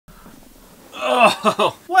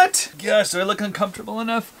Oh, what? Gosh, do I look uncomfortable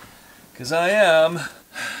enough? Because I am.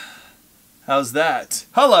 How's that?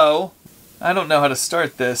 Hello. I don't know how to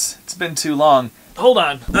start this. It's been too long. Hold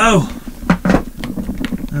on. Oh.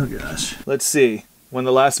 Oh gosh. Let's see when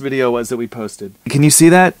the last video was that we posted. Can you see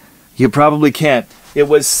that? You probably can't. It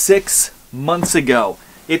was 6 months ago.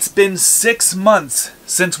 It's been 6 months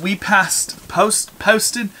since we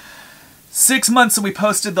posted 6 months and we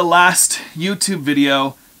posted the last YouTube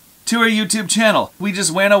video to our YouTube channel. We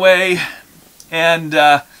just went away and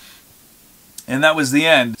that was the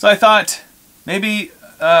end. So I thought maybe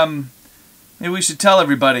we should tell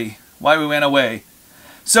everybody why we went away.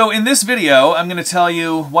 So in this video, I'm going to tell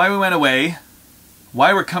you why we went away,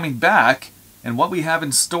 why we're coming back, and what we have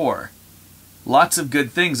in store. Lots of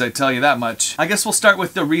good things, I tell you that much. I guess we'll start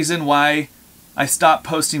with the reason why I stopped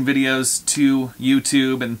posting videos to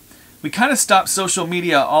YouTube, and we kind of stopped social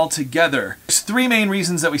media altogether. There's 3 main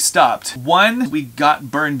reasons that we stopped. 1, we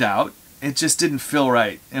got burned out. It just didn't feel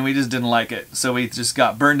right, and we just didn't like it. So we just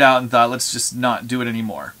got burned out and thought, let's just not do it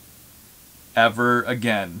anymore. Ever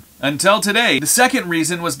again. Until today. The second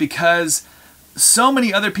reason was because so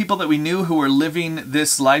many other people that we knew who were living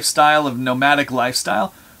this lifestyle of nomadic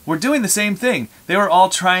lifestyle were doing the same thing. They were all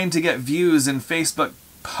trying to get views and Facebook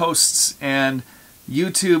posts and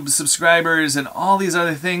YouTube subscribers and all these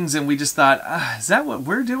other things, and we just thought, is that what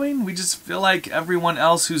we're doing? We just feel like everyone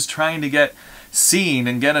else who's trying to get seen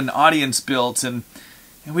and get an audience built, and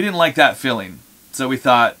we didn't like that feeling. So we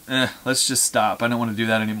thought, let's just stop. I don't want to do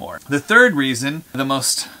that anymore. The third reason, the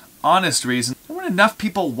most honest reason, there weren't enough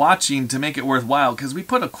people watching to make it worthwhile, because we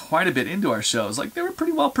put quite a bit into our shows. Like, they were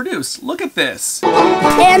pretty well produced. Look at this.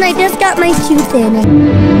 And I just got my tooth in.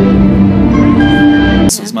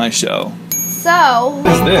 This is my show. So...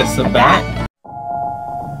 What is this, a bat?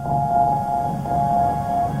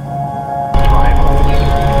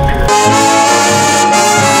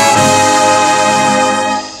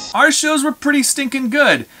 Our shows were pretty stinking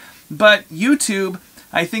good, but YouTube,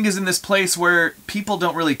 I think, is in this place where people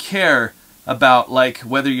don't really care about, like,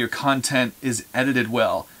 whether your content is edited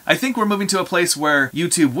well. I think we're moving to a place where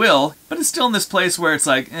YouTube will, but it's still in this place where it's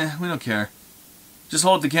like, we don't care. Just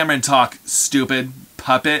hold up the camera and talk, stupid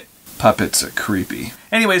puppet. Puppets are creepy.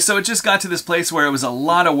 Anyway, so it just got to this place where it was a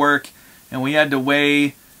lot of work, and we had to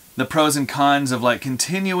weigh the pros and cons of, like,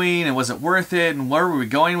 continuing, and was it worth it, and where were we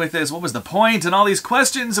going with this, what was the point, and all these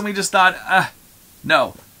questions, and we just thought,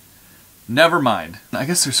 no, never mind. I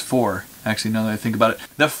guess there's 4, actually, now that I think about it.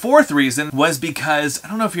 The 4th reason was because, I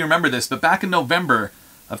don't know if you remember this, but back in November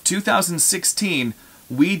of 2016,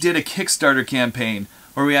 we did a Kickstarter campaign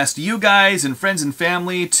where we asked you guys and friends and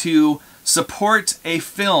family to support a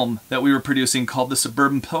film that we were producing called the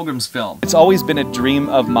Suburban Pilgrims film. It's always been a dream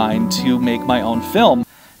of mine to make my own film.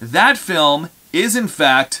 That film is, in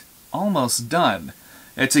fact, almost done.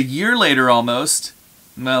 It's a year later almost.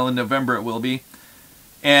 Well, in November it will be.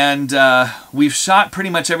 And we've shot pretty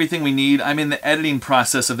much everything we need. I'm in the editing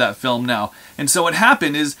process of that film now. And so what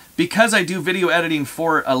happened is, because I do video editing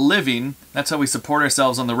for a living, that's how we support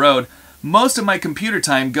ourselves on the road, most of my computer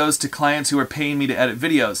time goes to clients who are paying me to edit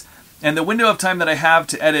videos. And the window of time that I have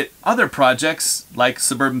to edit other projects, like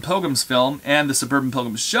Suburban Pilgrims film and the Suburban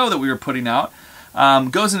Pilgrims show that we were putting out,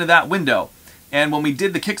 goes into that window. And when we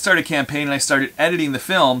did the Kickstarter campaign and I started editing the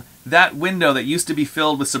film, that window that used to be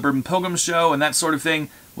filled with Suburban Pilgrims show and that sort of thing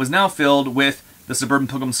was now filled with the Suburban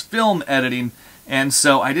Pilgrims film editing. And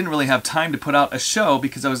so I didn't really have time to put out a show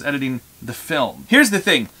because I was editing the film. Here's the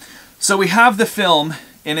thing. So we have the film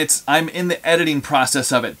and I'm in the editing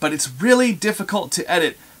process of it, but it's really difficult to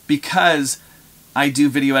edit because I do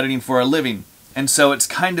video editing for a living. And so it's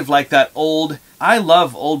kind of like that I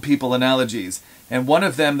love old people analogies. And one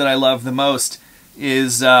of them that I love the most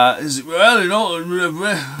is well, you know,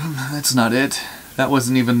 that's not it.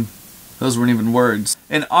 Those weren't even words.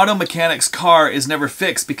 An auto mechanic's car is never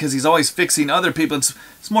fixed because he's always fixing other people. It's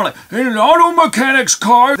more like, an auto mechanic's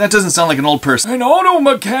car. That doesn't sound like an old person. An auto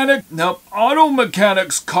mechanic, nope, auto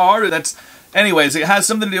mechanic's car. Anyways, it has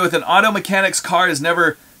something to do with an auto mechanic's car is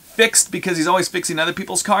never fixed because he's always fixing other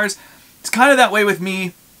people's cars. It's kind of that way with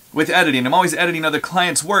me with editing. I'm always editing other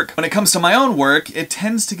clients' work. When it comes to my own work, it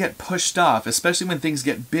tends to get pushed off, especially when things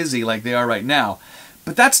get busy like they are right now.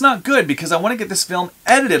 But that's not good because I want to get this film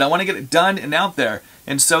edited. I want to get it done and out there.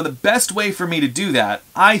 And so the best way for me to do that,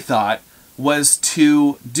 I thought, was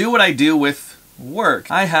to do what I do with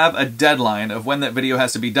work. I have a deadline of when that video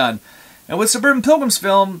has to be done. And with Suburban Pilgrims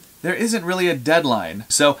film, there isn't really a deadline.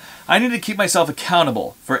 So I need to keep myself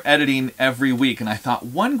accountable for editing every week. And I thought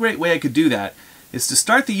one great way I could do that is to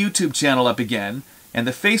start the YouTube channel up again and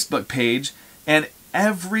the Facebook page, and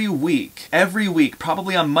every week,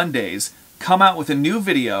 probably on Mondays, come out with a new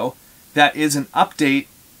video that is an update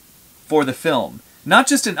for the film. Not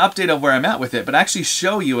just an update of where I'm at with it, but actually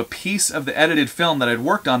show you a piece of the edited film that I'd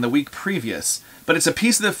worked on the week previous. But it's a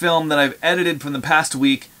piece of the film that I've edited from the past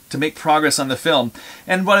week to make progress on the film.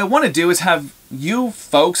 And what I want to do is have you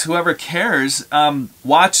folks, whoever cares,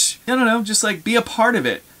 watch, I don't know, just like be a part of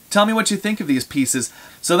it. Tell me what you think of these pieces.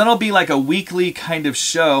 So that'll be like a weekly kind of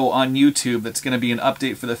show on YouTube that's going to be an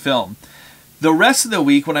update for the film. The rest of the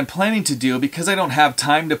week, what I'm planning to do, because I don't have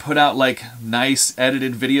time to put out like nice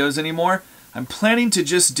edited videos anymore, I'm planning to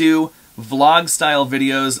just do vlog style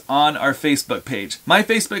videos on our Facebook page. My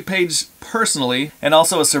Facebook page personally, and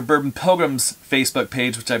also a Suburban Pilgrims Facebook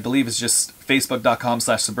page, which I believe is just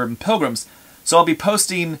facebook.com/suburbanpilgrims. So I'll be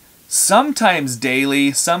posting sometimes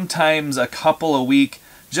daily, sometimes a couple a week,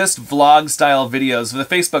 just vlog style videos for the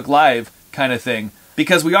Facebook Live kind of thing.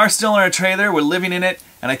 Because we are still in our trailer, we're living in it,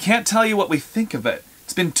 and I can't tell you what we think of it.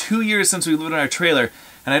 It's been 2 years since we lived in our trailer,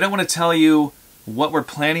 and I don't want to tell you what we're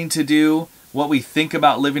planning to do, what we think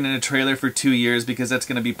about living in a trailer for 2 years, because that's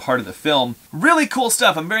going to be part of the film. Really cool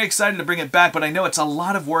stuff. I'm very excited to bring it back, but I know it's a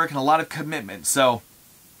lot of work and a lot of commitment. So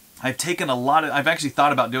I've actually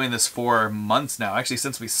thought about doing this for months now. Actually,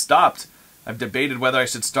 since we stopped, I've debated whether I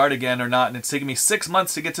should start again or not, and it's taken me 6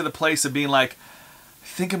 months to get to the place of being like, I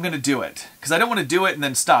think I'm going to do it. Because I don't want to do it and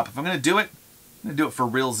then stop. If I'm going to do it, I'm going to do it for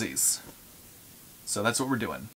realsies. So that's what we're doing.